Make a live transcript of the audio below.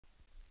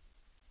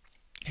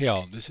Hey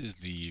all, this is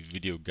the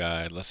video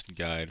guide, lesson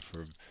guide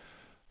for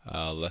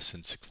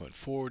lesson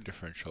 6.4,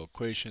 differential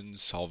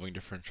equations, solving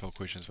differential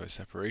equations by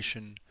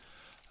separation.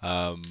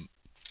 Um,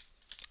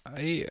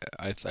 I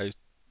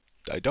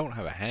don't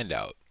have a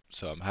handout,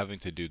 so I'm having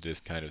to do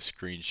this kind of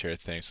screen share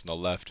thing. So on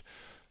the left,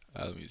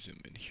 let me zoom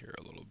in here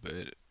a little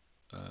bit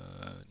so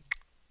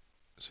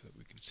that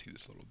we can see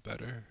this a little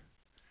better.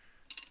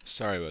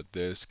 Sorry about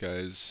this,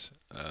 guys,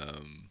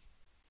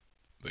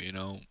 but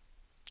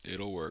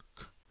it'll work.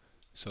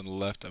 So on the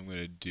left, I'm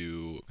gonna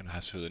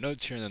have some of the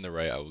notes here, and then the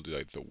right, I will do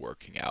like the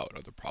working out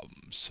of the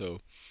problems.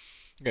 So,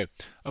 okay,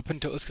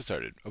 let's get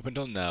started. Up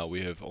until now,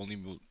 we have only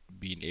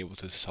been able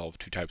to solve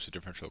two types of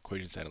differential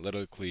equations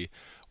analytically: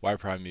 y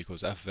prime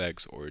equals f of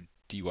x, or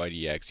dy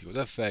dx equals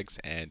f of x,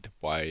 and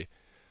y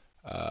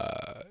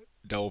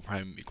double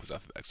prime equals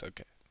f of x.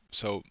 Okay,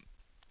 so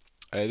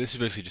this is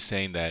basically just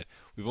saying that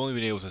we've only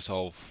been able to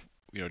solve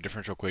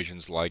differential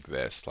equations like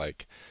this,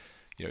 like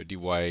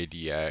dy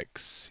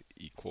dx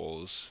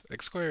equals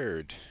x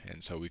squared,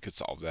 and so we could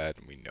solve that,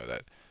 and we know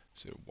that.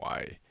 So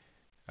y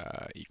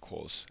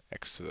equals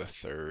x to the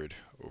third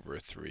over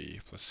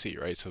 3 plus c,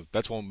 right? So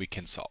that's one we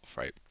can solve,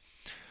 right?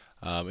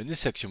 In this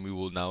section, we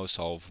will now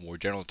solve a more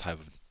general type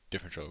of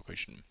differential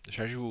equation. The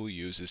strategy we will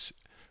use is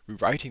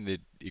rewriting the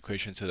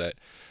equation so that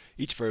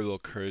each variable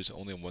occurs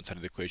only on one side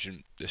of the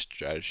equation. This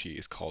strategy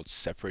is called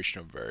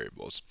separation of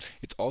variables.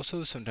 It's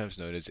also sometimes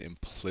known as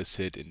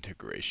implicit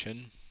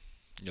integration.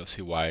 You'll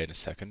see why in a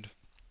second.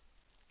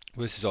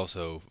 This is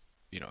also,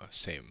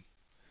 same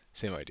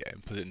idea.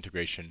 Implicit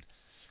integration.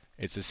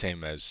 It's the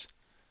same as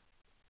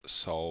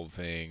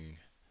solving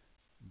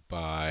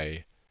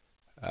by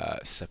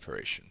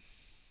separation,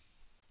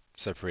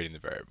 separating the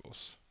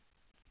variables.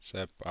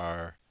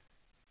 Separation.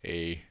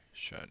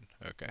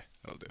 Okay,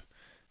 that'll do.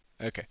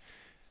 Okay.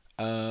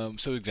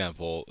 So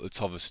example, let's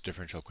solve this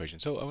differential equation.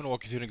 So I'm going to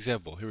walk you through an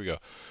example. Here we go.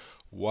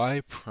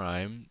 Y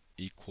prime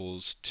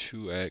equals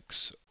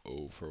 2x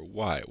over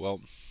y.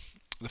 Well,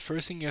 the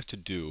first thing you have to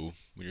do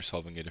when you're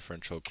solving a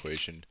differential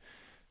equation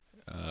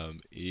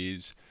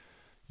is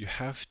you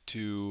have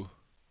to,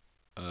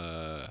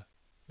 let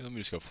me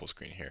just go full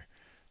screen here.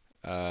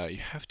 You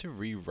have to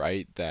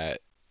rewrite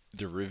that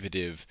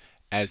derivative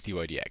as dy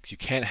dx. You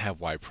can't have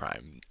y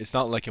prime. It's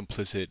not like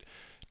implicit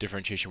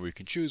differentiation where you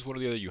can choose one or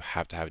the other. You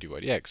have to have dy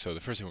dx. So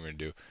the first thing we're going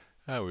to do,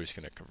 we're just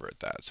going to convert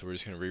that. So we're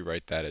just going to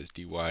rewrite that as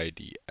dy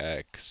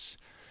dx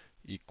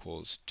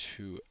equals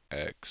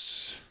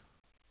 2x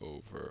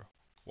over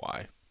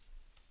y.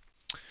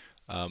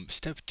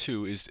 Step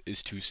two is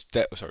to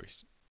sorry,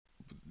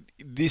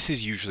 this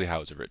is usually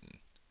how it's written.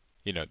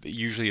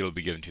 Usually it'll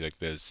be given to you like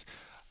this.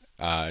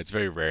 It's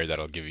very rare that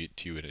I'll give it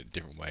to you in a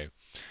different way.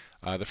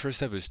 The first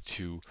step is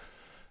to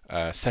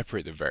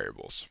separate the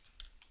variables.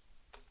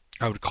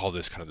 I would call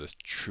this kind of the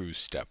true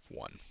step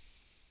one.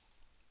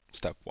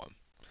 Step one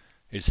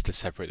is to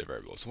separate the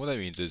variables. And what that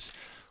means is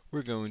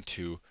we're going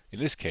to, in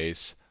this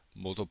case,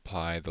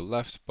 multiply the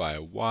left by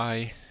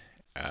y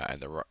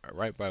and the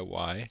right by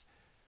y.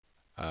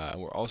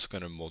 And we're also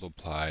going to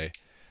multiply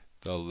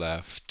the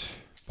left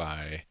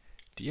by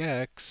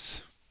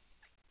dx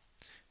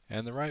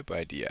and the right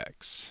by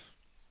dx.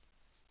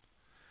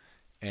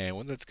 And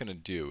what that's going to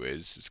do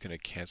is it's going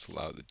to cancel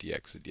out the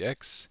dx with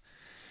dx,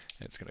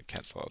 and it's going to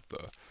cancel out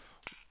the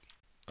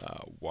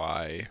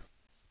y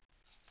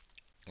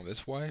on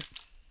this y.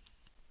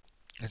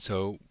 And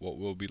so what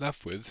we'll be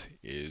left with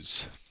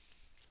is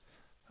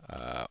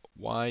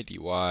y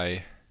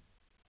dy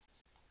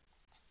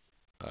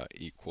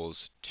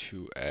equals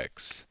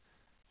 2x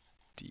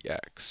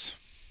dx.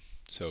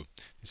 So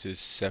this is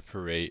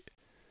separate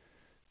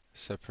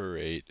the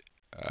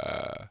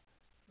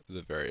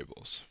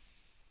variables.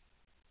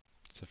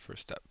 It's the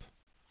first step.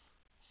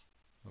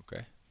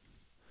 Okay.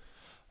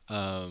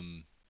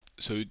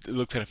 So it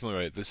looks kind of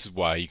familiar, right? This is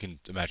why you can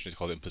imagine it's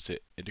called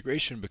implicit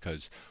integration,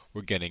 because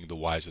we're getting the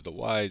y's with the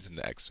y's and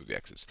the x's with the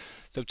x's.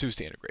 Step two is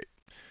to integrate.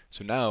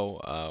 So now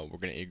we're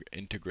going to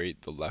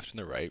integrate the left and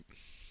the right.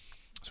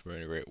 So we're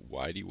going to integrate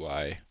y dy,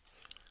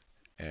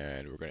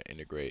 and we're going to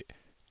integrate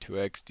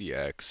 2x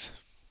dx.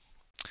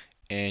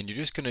 And you're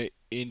just going to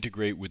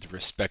integrate with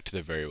respect to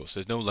the variables. So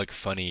there's no like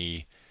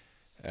funny,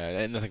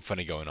 nothing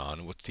funny going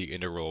on. What's the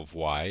integral of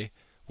y?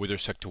 With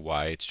respect to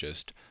y, it's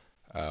just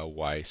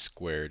y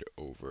squared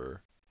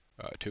over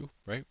 2,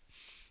 right?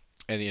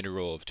 And the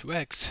integral of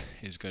 2x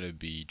is going to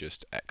be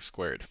just x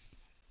squared.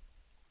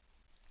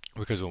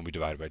 Because when we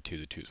divide by 2,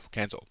 the 2's will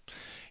cancel.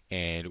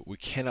 And we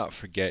cannot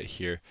forget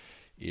here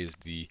is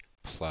the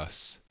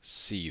plus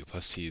c. The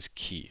plus c is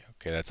key.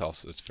 Okay, that's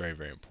very,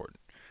 very important.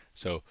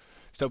 So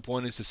step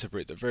one is to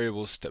separate the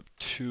variables. Step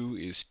two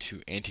is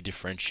to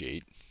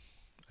anti-differentiate.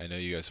 I know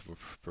you guys would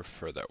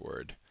prefer that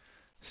word.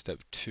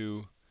 Step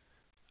two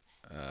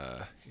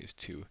is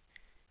to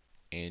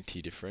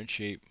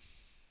anti-differentiate.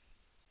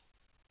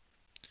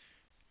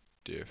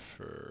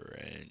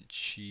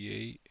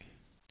 Differentiate.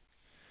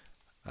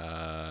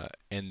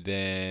 And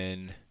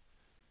then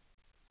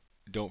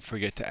don't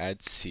forget to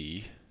add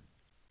c.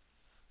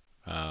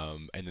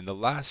 And then the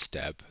last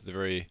step,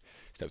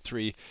 step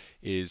three,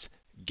 is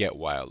get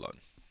y alone.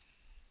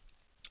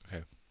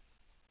 Okay,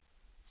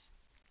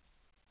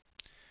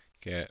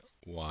 get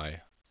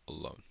y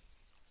alone.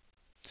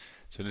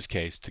 So in this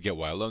case, to get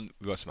y alone,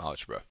 we've got some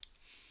algebra.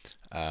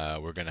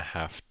 We're going to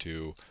have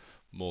to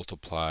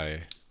multiply,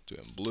 do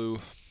it in blue,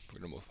 we're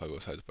going to multiply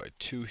both sides by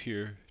 2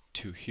 here,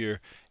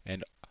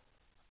 and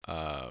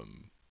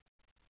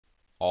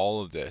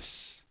all of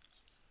this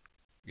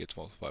gets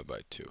multiplied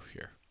by 2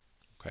 here.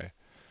 Okay,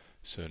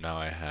 so now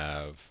I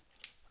have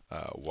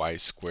y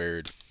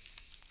squared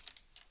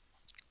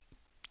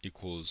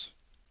equals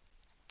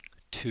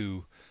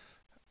 2x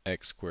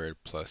squared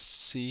plus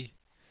c,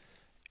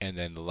 and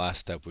then the last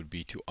step would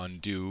be to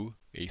undo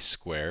a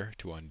square.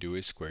 To undo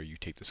a square, you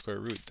take the square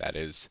root. That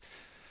is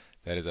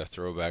a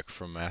throwback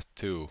from Math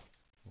 2.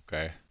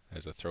 Okay,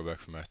 as a throwback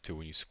from Math 2.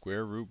 When you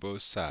square root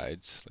both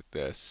sides like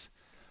this,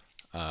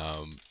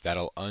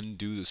 that'll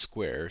undo the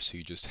square, so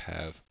you just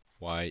have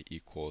y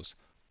equals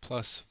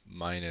plus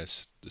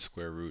minus the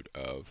square root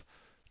of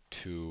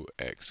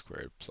 2x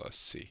squared plus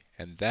c.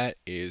 And that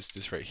is,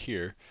 this right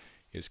here,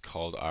 is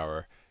called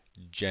our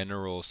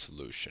general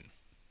solution.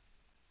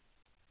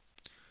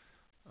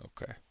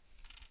 Okay,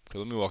 so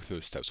let me walk through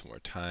the steps one more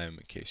time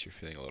in case you're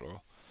feeling a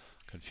little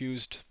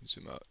confused.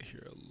 Zoom out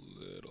here a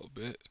little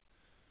bit.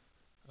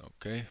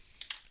 Okay,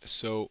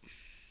 so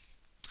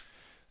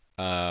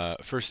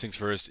first things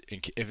first,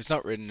 if it's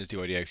not written as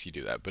dydx, you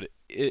do that, but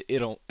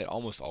it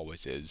almost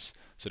always is,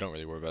 so don't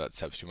really worry about that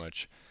steps too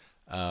much.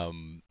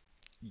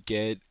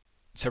 Get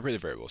separate the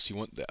variables. So you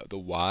want the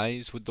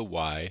y's with the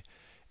y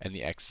and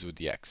the x's with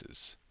the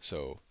x's.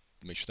 So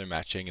make sure they're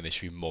matching and they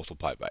should be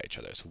multiplied by each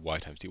other. So y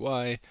times dy,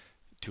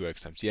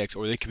 2x times dx,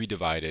 or they could be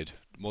divided,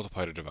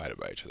 multiplied or divided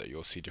by each other.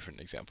 You'll see different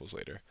examples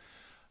later.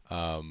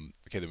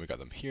 Okay, then we got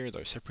them here.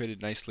 They're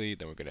separated nicely.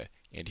 Then we're going to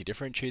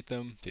anti-differentiate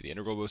them, take the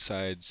integral both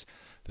sides.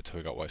 That's how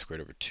we got y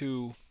squared over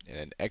 2 and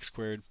then x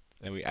squared.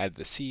 Then we add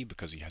the c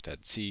because you have to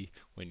add c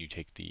when you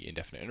take the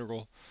indefinite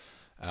integral.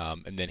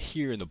 And then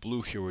here in the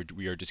blue here,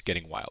 we are just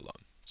getting y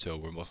alone. So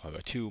we're multiplying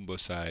by 2 on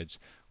both sides.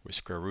 We're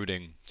square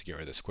rooting to get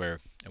rid of the square.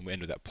 And we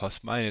end with that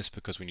plus minus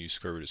because when you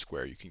square root a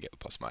square, you can get the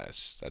plus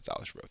minus. That's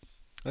algebra.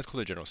 That's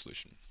called the general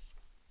solution.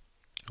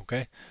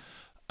 Okay.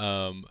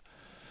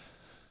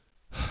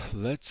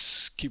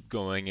 Let's keep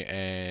going,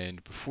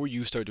 and before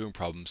you start doing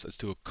problems, let's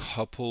do a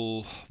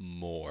couple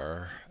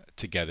more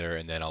together,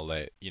 and then I'll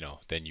let you know,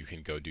 then you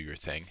can go do your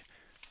thing.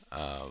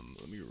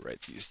 Let me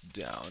write these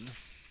down.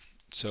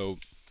 So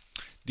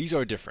these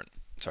are different.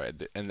 Sorry,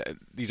 and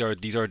these are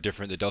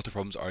different. The delta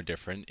problems are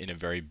different in a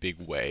very big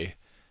way,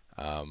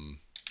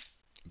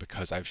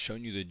 because I've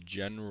shown you the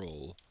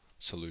general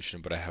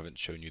solution, but I haven't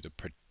shown you the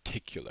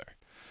particular.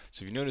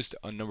 So if you noticed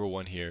on number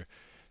 1 here,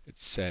 it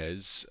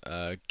says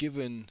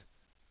given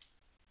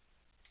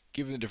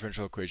the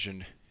differential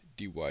equation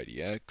dy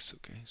dx,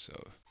 okay, so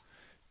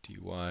dy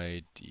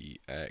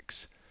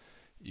dx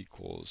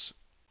equals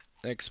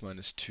x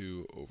minus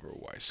 2 over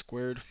y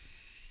squared.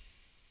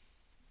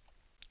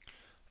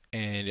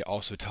 And it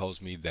also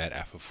tells me that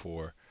f of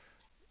 4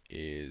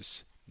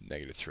 is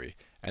negative 3.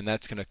 And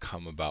that's going to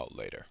come about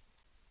later.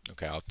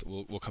 Okay,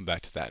 we'll come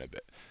back to that in a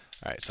bit.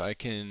 Alright, so I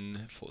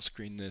can full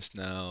screen this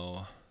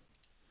now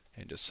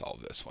and just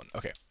solve this one.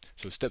 Okay,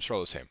 so steps are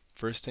all the same.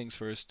 First things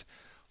first,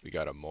 we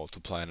got to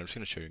multiply, and I'm just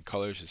going to show you in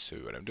colors just to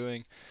see what I'm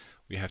doing.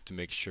 We have to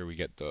make sure we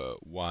get the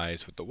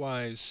y's with the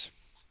y's,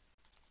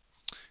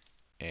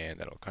 and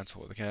that'll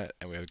cancel with the cat,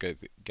 and we have to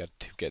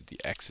get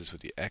the x's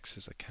with the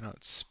x's. I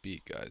cannot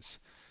speak, guys.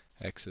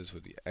 X's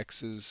with the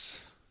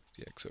x's,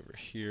 the x over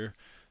here,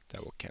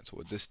 that will cancel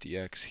with this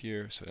dx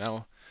here. So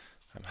now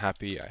I'm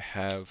happy. I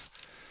have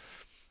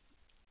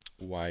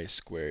y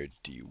squared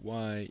dy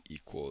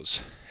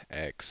equals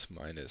x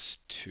minus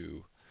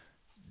 2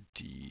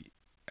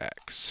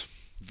 dx.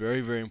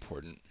 Very, very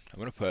important. I'm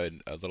going to put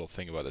a little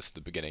thing about this at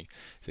the beginning,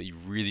 that you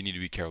really need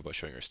to be careful about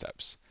showing your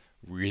steps.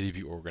 Really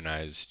be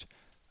organized,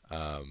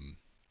 and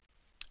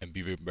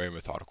be very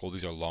methodical.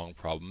 These are long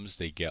problems.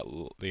 They get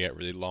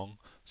really long,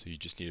 so you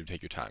just need to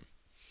take your time.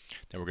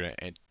 Then we're going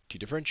to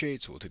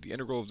anti-differentiate, so we'll take the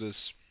integral of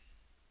this.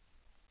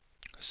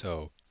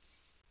 So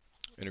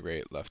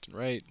integrate left and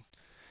right,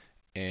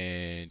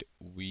 and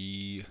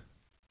we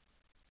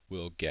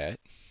will get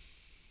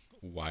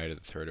y to the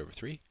third over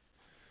 3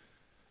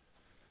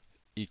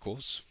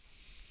 equals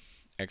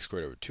x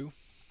squared over 2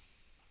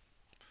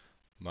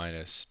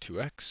 minus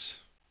 2x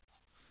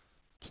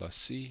plus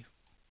c.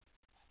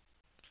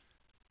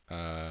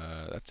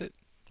 That's it.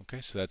 Okay,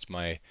 so it's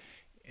me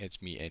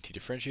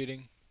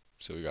anti-differentiating.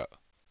 So we got,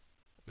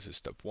 this is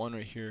step 1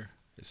 right here.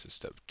 This is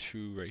step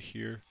 2 right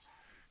here.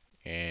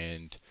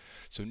 And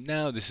so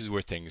now this is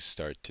where things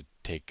start to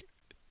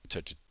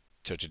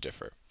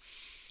differ.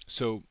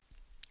 So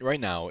right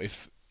now,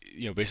 if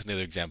based on the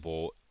other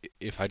example,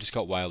 if I just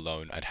got y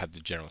alone, I'd have the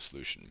general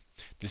solution.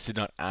 This did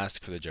not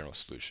ask for the general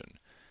solution.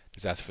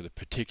 This asked for the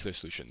particular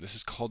solution. This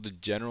is called the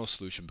general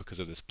solution because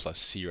of this plus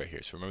c right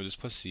here. So remember, this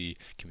plus c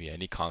can be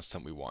any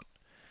constant we want.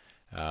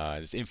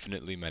 There's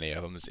infinitely many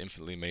of them. There's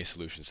infinitely many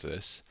solutions to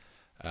this.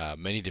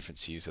 Many different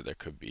c's that there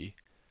could be.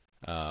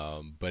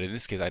 But in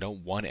this case, I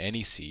don't want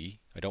any c.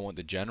 I don't want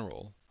the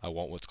general. I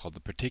want what's called the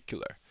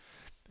particular.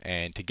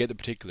 And to get the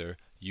particular,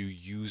 you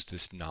use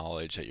this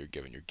knowledge that you're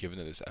given. You're given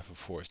that this f of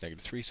 4 is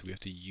negative 3, so we have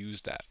to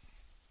use that.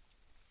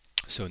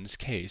 So in this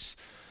case,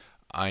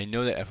 I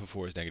know that f of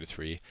 4 is negative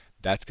 3.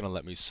 That's going to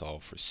let me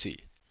solve for c.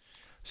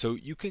 So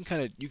you can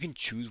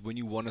choose when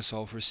you want to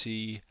solve for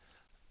c.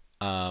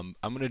 I'm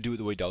going to do it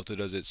the way Delta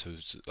does it, so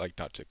it's like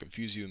not to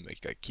confuse you and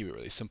keep it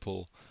really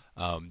simple.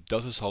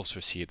 Delta solves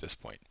for c at this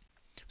point.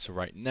 So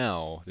right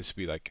now, this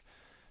would be like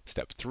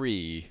step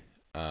 3.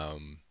 Let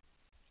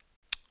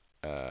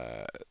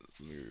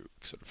me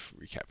sort of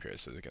recap here.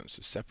 So again, this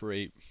is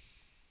separate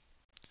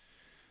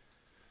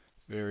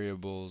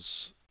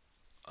variables.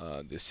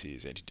 This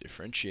is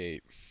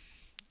anti-differentiate,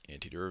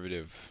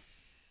 antiderivative.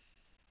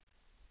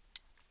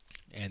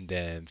 And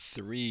then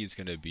 3 is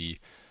going to be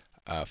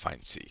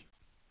find c.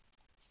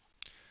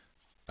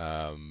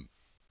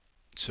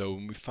 So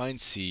when we find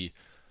c,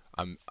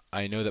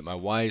 I know that my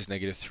y is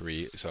negative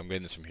 3, so I'm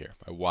getting this from here.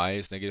 My y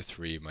is negative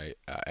 3, my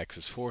x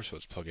is 4, so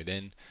let's plug it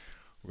in.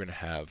 We're going to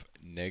have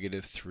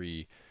negative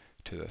 3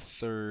 to the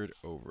third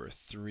over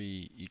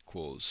 3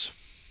 equals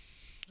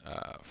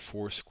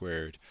 4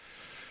 squared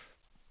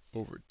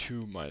over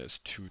 2 minus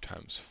 2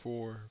 times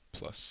 4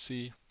 plus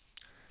c.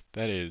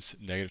 That is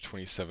negative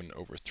 27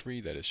 over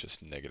 3. That is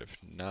just negative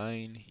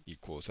 9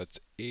 equals, that's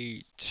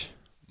 8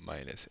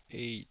 minus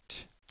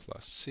 8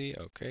 plus c.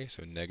 Okay,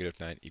 so negative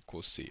 9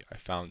 equals c. I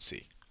found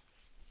c.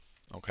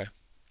 Okay,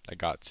 I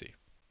got c.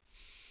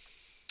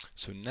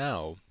 So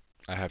now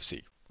I have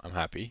c. I'm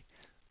happy.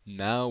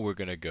 Now we're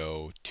going to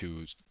go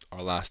to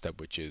our last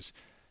step, which is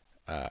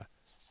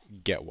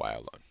get y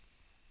alone.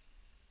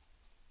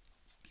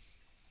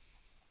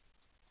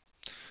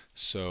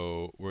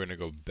 So we're going to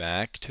go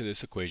back to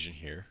this equation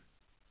here,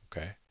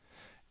 okay?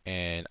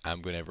 And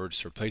I'm going to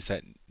just replace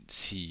that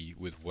c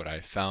with what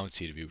I found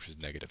c to be, which is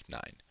negative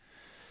 9.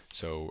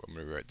 So I'm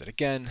going to rewrite that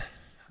again.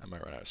 I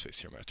might run out of space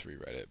here. I'm going to have to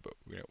rewrite it, but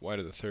we're going to y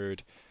to the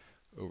third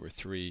over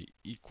 3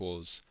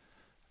 equals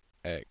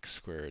x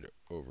squared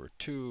over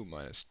 2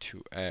 minus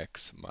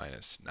 2x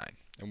minus 9.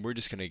 And we're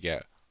just going to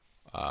get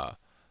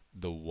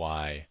the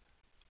y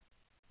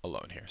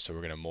alone here. So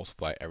we're going to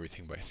multiply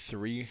everything by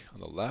 3 on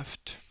the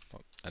left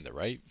and the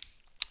right.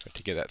 But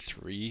to get that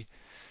 3,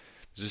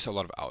 there's just a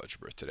lot of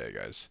algebra today,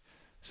 guys.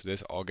 So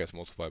this all gets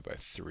multiplied by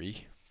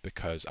 3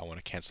 because I want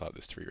to cancel out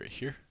this 3 right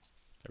here.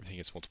 Everything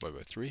gets multiplied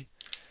by 3.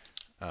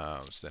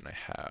 So then I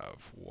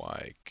have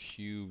y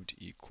cubed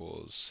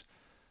equals,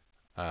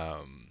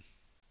 I'll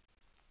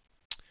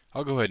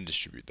go ahead and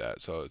distribute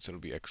that. So it'll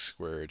be x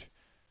squared,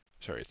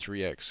 sorry,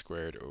 3x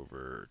squared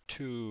over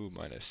 2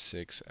 minus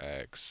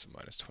 6x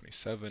minus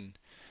 27.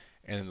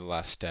 And then the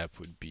last step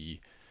would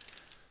be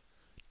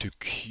to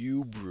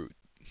cube root,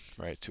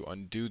 right? To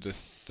undo the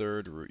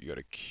third root, you got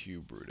to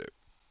cube root it.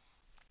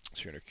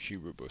 So you're going to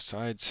cube root both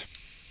sides.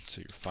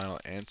 So your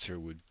final answer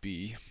would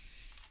be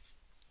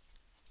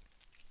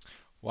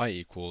y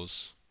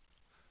equals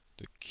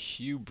the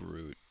cube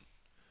root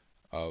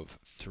of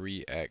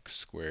 3x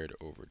squared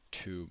over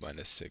 2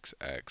 minus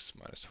 6x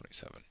minus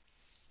 27.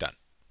 Done.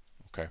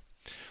 Okay.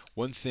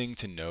 One thing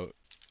to note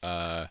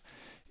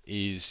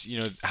is, you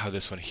know how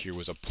this one here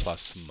was a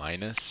plus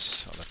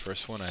minus on the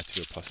first one? I had to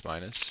do a plus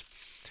minus.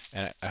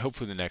 And I hope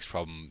for the next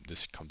problem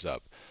this comes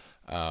up.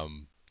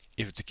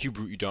 If it's a cube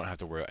root, you don't have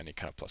to worry about any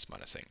kind of plus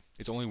minus thing.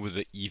 It's only with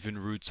the even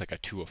roots, like a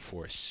 2, a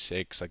 4, a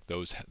 6, like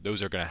those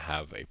are going to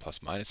have a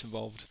plus minus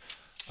involved,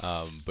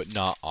 but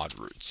not odd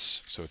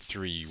roots. So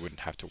 3, you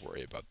wouldn't have to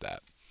worry about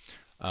that.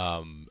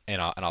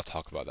 And I'll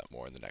talk about that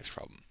more in the next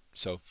problem.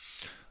 So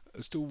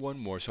let's do one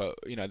more. So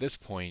at this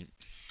point,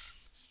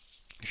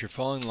 if you're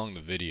following along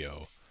the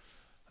video,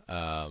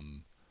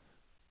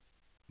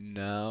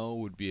 now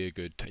would be a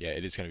good yeah,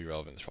 it is going to be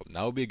relevant in this problem.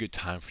 Now would be a good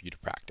time for you to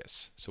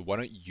practice. So why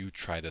don't you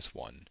try this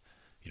one?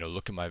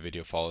 Look at my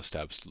video, follow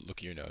steps, look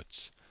at your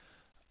notes.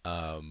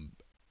 And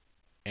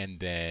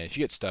then if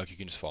you get stuck, you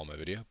can just follow my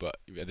video. But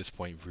at this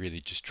point,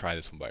 really just try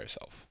this one by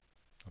yourself.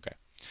 Okay.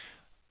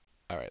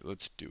 All right,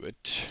 let's do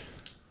it.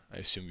 I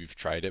assume you've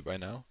tried it by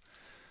now.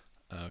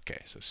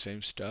 Okay, so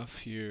same stuff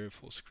here,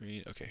 full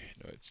screen. Okay,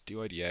 no, it's dy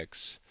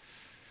dx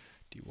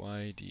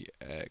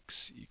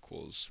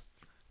equals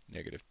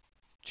negative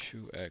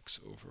 2x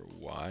over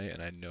y,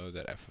 and I know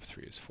that f of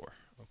 3 is 4.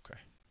 Okay,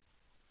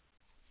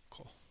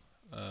 cool.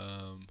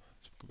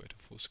 Let's go back to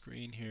full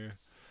screen here.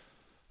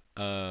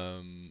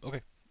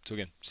 Okay, so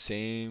again,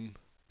 same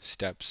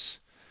steps.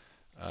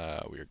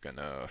 We're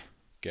gonna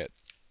get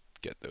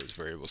those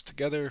variables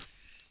together.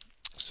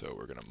 So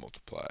we're gonna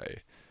multiply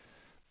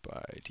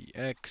by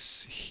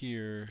dx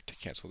here to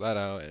cancel that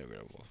out, and we're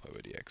gonna multiply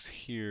by dx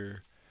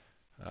here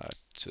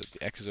so that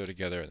the x's are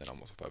together, and then I'll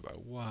multiply by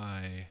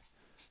y.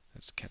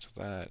 Let's cancel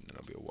that, and then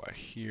it'll be a y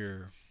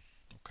here.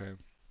 Okay.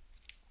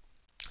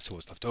 So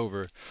what's left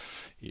over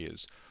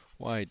is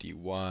y dy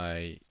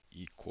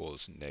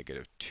equals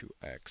negative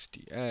 2x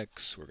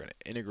dx. We're going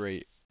to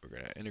integrate. We're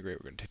going to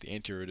take the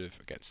antiderivative.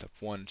 Again, step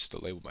 1, just to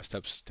label my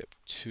steps. Step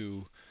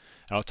 2.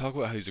 And I'll talk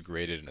about how these are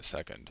graded in a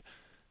second.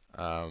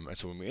 And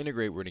so when we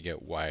integrate, we're going to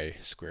get y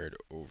squared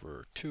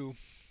over 2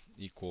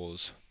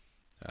 equals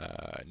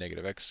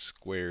negative x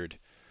squared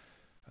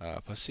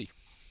plus c.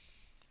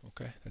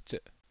 Okay, that's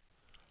it.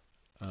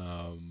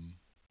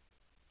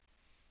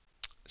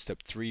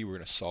 Step 3, we're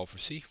going to solve for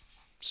c.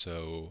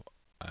 So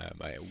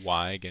my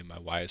y, again, my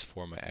y is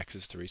 4, my x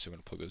is 3, so I'm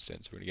going to plug those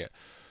in. So we're going to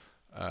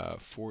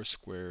get 4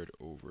 squared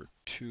over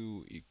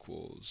 2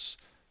 equals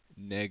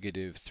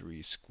negative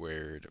 3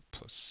 squared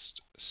plus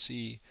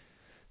c.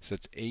 So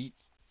that's 8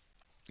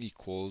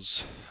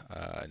 equals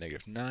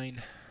negative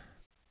 9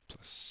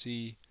 plus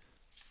c.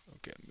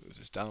 Okay, move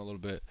this down a little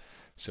bit.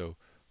 So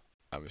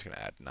I'm just going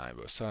to add 9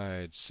 both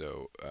sides.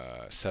 So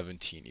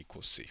 17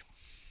 equals c.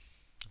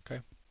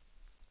 Okay.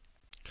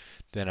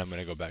 Then I'm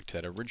going to go back to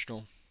that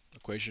original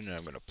equation and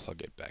I'm going to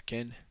plug it back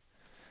in.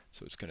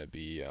 So it's going to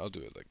be, I'll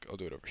do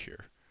it over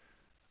here.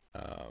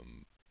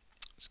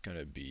 It's going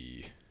to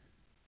be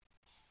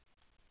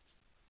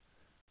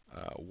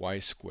y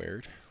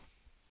squared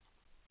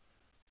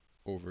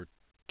over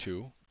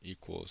 2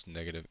 equals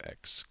negative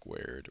x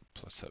squared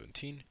plus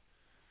 17.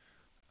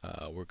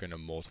 We're going to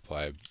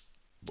multiply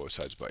both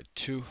sides by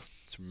 2.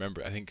 So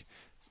remember, I think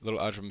a little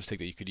algebra mistake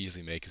that you could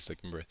easily make is like,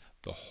 remember,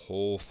 the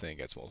whole thing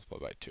gets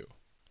multiplied by 2.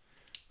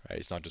 Right?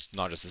 It's not just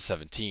the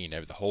 17,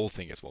 the whole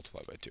thing gets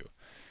multiplied by 2.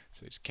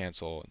 So these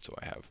cancel, and so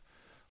I have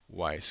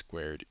y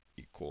squared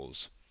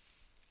equals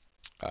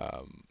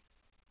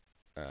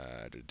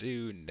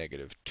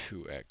negative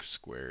 2x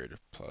squared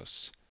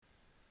plus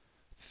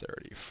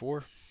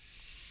 34.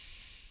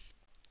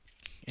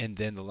 And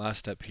then the last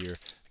step here,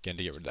 again,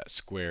 to get rid of that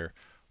square,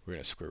 we're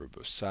going to square root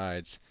both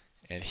sides.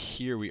 And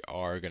here we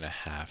are going to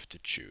have to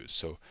choose.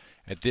 So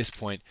at this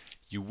point,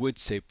 you would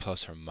say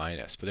plus or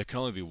minus, but there can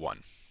only be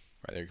one.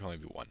 Right? There can only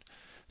be one.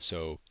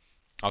 So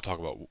I'll talk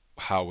about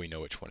how we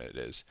know which one it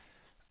is.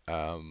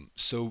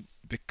 So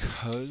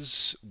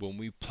because when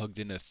we plugged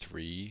in a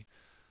 3,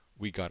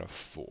 we got a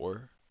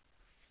 4,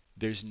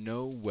 there's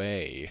no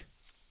way,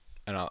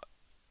 and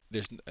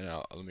let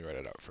me write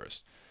it out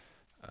first.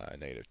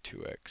 Negative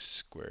 2x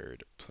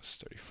squared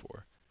plus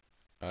 34.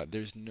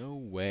 There's no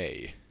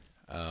way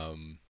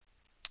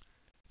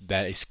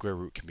that a square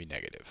root can be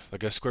negative.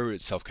 Like a square root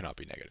itself cannot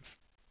be negative.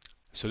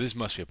 So this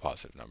must be a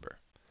positive number.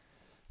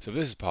 So if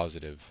this is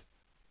positive,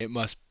 it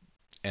must,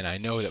 and I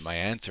know that my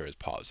answer is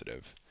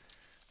positive,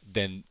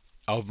 then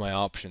of my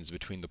options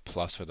between the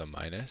plus or the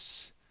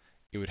minus,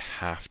 it would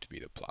have to be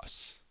the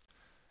plus.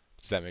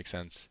 Does that make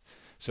sense?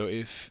 So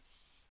if,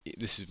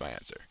 this is my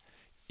answer.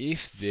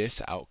 If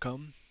this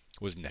outcome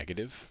was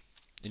negative,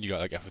 and you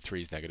got like f of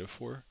 3 is negative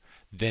 4,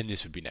 then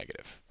this would be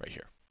negative right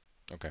here.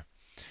 Okay.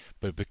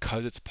 But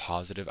because it's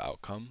positive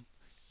outcome,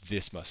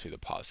 this must be the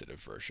positive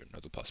version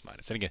of the plus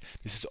minus. And again,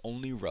 this is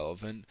only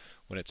relevant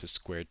when it's a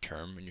squared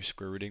term and you're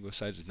square rooting both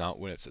sides. It's not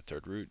when it's a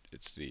third root.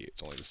 It's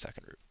only the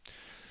second root.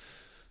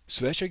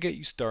 So that should get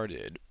you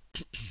started.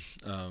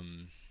 Let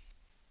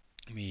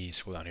me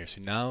scroll down here.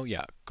 So now,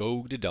 yeah,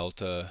 go to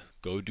delta,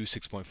 go do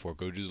 6.4,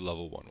 go do the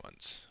level 1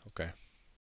 ones. Okay.